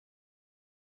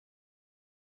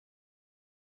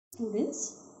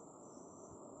Students,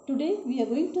 today we are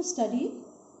going to study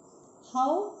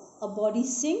how a body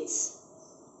sinks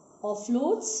or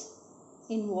floats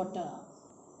in water.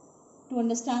 To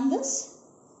understand this,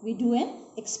 we do an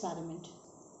experiment.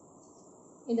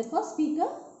 In the first beaker,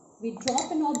 we drop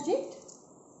an object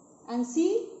and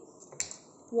see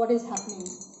what is happening.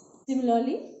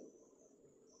 Similarly,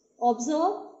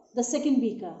 observe the second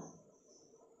beaker.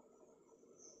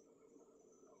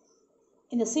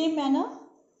 In the same manner,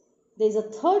 there is a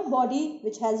third body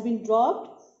which has been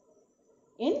dropped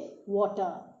in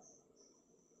water.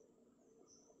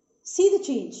 See the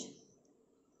change.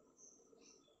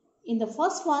 In the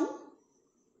first one,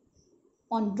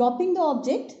 on dropping the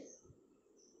object,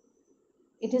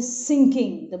 it is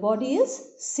sinking. The body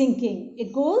is sinking.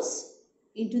 It goes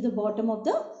into the bottom of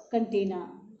the container.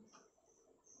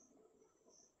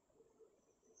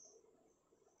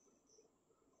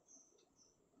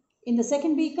 In the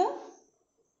second beaker,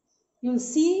 you will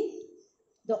see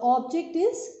the object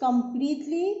is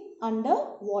completely under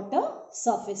water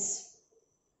surface.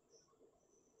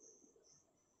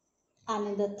 And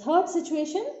in the third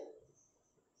situation,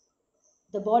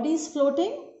 the body is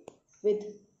floating with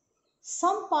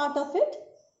some part of it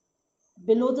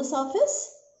below the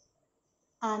surface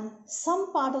and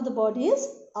some part of the body is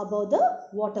above the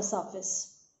water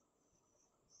surface.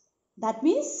 That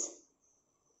means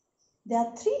there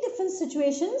are three different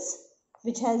situations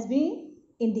which has been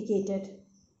indicated.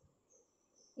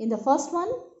 In the first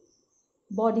one,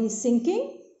 body is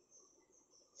sinking.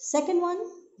 Second one,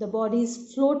 the body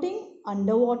is floating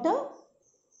underwater,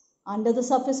 under the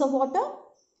surface of water.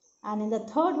 And in the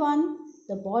third one,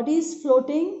 the body is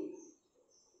floating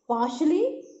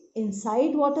partially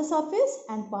inside water surface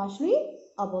and partially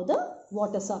above the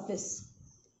water surface.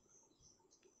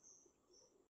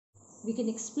 We can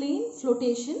explain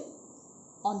flotation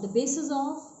on the basis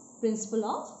of principle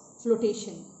of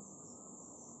flotation.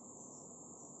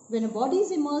 When a body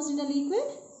is immersed in a liquid,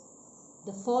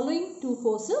 the following two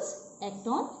forces act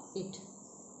on it.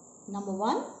 Number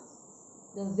one,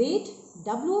 the weight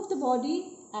W of the body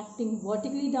acting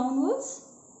vertically downwards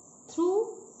through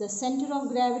the center of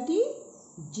gravity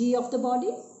G of the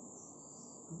body.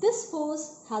 This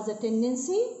force has a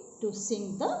tendency to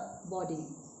sink the body.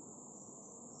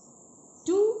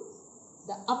 2.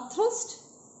 The upthrust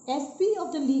FB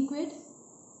of the liquid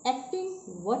acting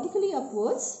vertically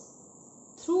upwards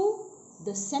through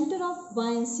the center of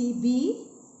buoyancy B,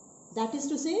 that is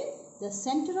to say, the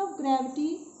center of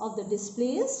gravity of the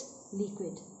displaced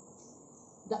liquid.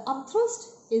 The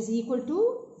upthrust is equal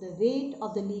to the weight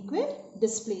of the liquid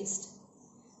displaced.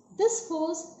 This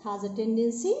force has a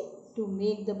tendency to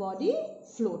make the body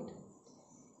float.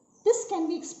 This can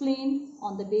be explained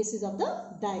on the basis of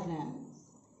the diagram.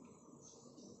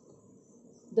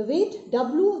 The weight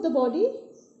W of the body,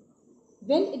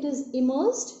 when it is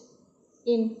immersed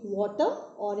in water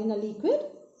or in a liquid,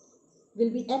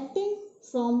 will be acting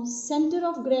from center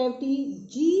of gravity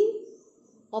G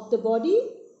of the body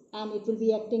and it will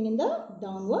be acting in the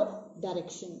downward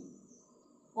direction.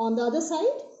 On the other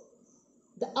side,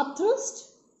 the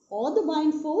upthrust or the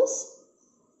buoyant force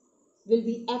will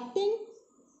be acting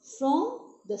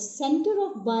from the center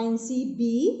of buoyancy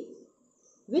B,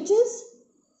 which is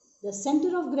the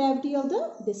center of gravity of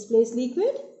the displaced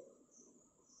liquid.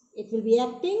 It will be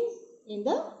acting in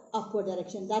the upward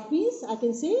direction. That means I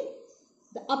can say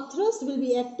the upthrust will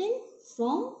be acting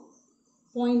from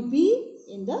point B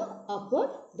in the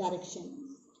upward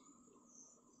direction.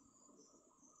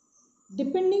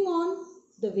 Depending on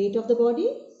the weight of the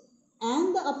body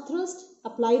and the upthrust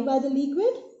applied by the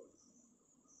liquid,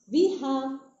 we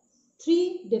have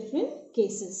three different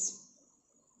cases.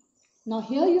 Now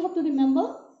here you have to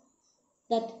remember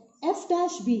that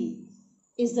F-B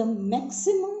is the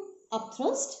maximum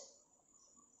upthrust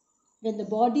when the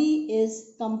body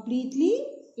is completely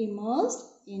immersed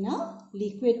in a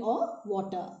liquid or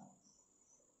water.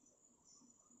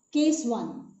 Case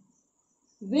 1.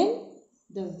 When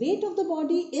the weight of the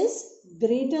body is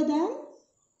greater than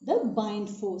the buoyant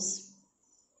force.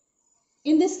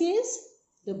 In this case,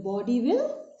 the body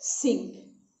will sink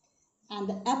and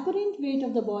the apparent weight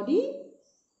of the body,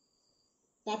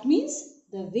 that means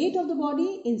the weight of the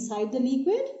body inside the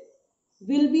liquid,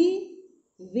 will be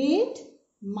weight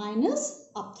minus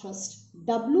upthrust,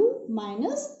 W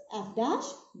minus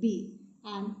F-B,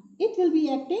 and it will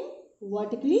be acting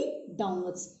vertically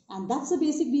downwards, and that's the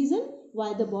basic reason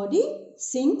why the body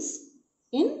sinks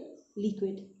in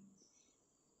liquid.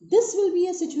 This will be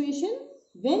a situation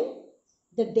when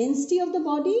the density of the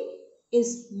body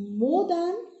is more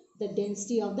than the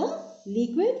density of the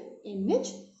liquid in which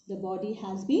the body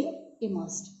has been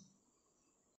immersed.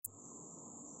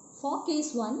 For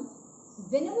case 1,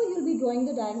 whenever you will be drawing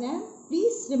the diagram,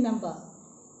 please remember,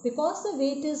 because the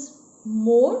weight is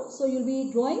more, so you will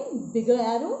be drawing bigger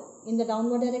arrow in the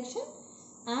downward direction,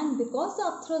 and because the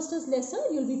upthrust is lesser,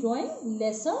 you will be drawing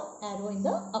lesser arrow in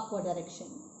the upward direction.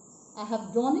 I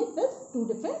have drawn it with two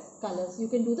different colors. You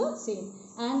can do the same.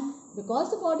 And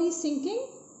because the body is sinking,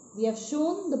 we have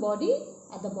shown the body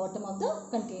at the bottom of the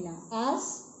container.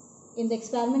 As in the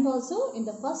experiment also, in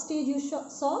the first stage you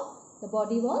saw the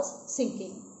body was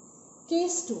sinking.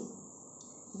 Case 2.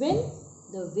 When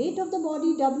the weight of the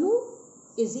body W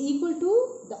is equal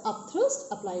to the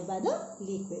upthrust applied by the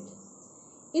liquid.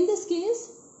 In this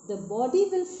case, the body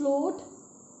will float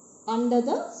under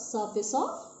the surface of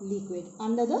liquid,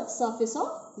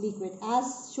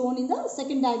 as shown in the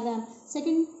second diagram,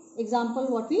 second example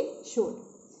what we showed.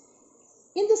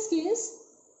 In this case,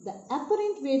 the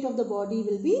apparent weight of the body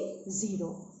will be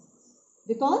 0,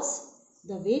 because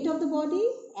the weight of the body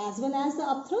as well as the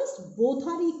upthrust both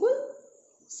are equal.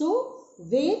 So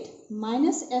weight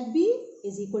minus FB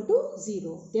is equal to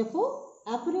 0. Therefore,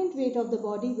 apparent weight of the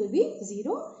body will be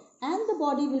 0 and the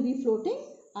body will be floating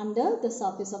under the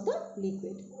surface of the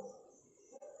liquid.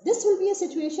 This will be a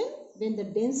situation when the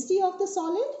density of the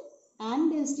solid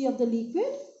and density of the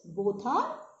liquid both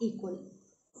are equal.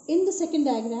 In the second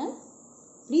diagram,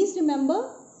 please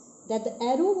remember that the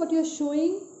arrow what you are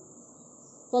showing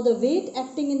for the weight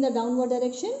acting in the downward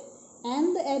direction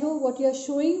and the arrow what you are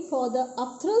showing for the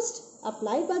upthrust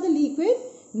applied by the liquid,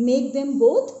 make them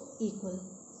both equal,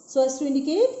 so as to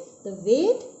indicate the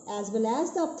weight as well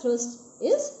as the upthrust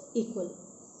is equal.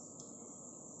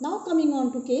 Now coming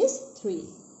on to case 3.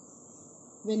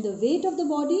 When the weight of the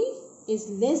body is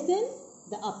less than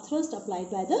the upthrust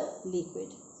applied by the liquid.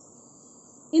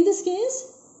 In this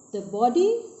case, the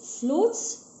body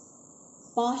floats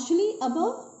partially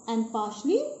above and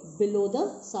partially below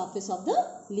the surface of the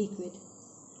liquid.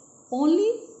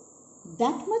 Only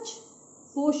that much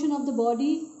portion of the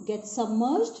body gets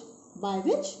submerged, by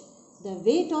which the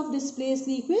weight of displaced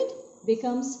liquid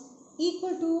becomes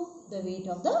equal to the weight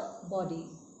of the body.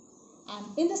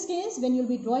 And in this case, when you will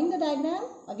be drawing the diagram,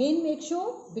 again make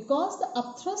sure, because the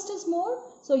upthrust is more,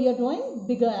 so you are drawing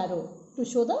bigger arrow to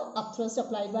show the upthrust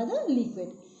applied by the liquid.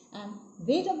 And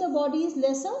weight of the body is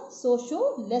lesser, so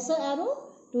show lesser arrow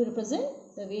to represent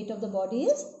the weight of the body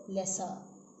is lesser.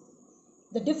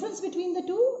 The difference between the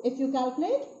two, if you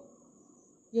calculate,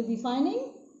 you will be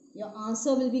finding your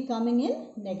answer will be coming in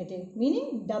negative,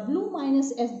 meaning W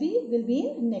minus FB will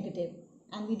be in negative.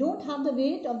 And we don't have the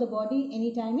weight of the body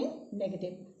anytime in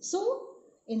negative. So,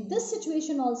 in this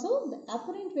situation also, the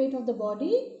apparent weight of the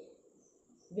body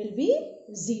will be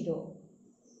 0.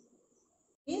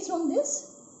 Based on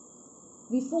this,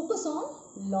 we focus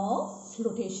on law of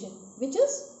flotation, which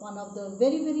is one of the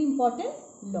very important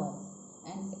law.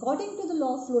 And according to the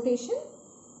law of flotation,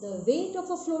 the weight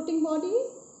of a floating body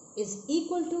is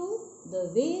equal to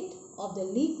the weight of the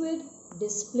liquid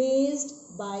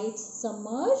displaced by its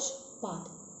submerged part,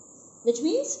 which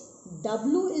means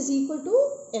W is equal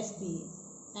to FB,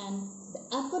 and the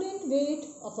apparent weight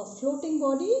of a floating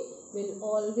body will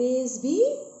always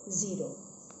be 0.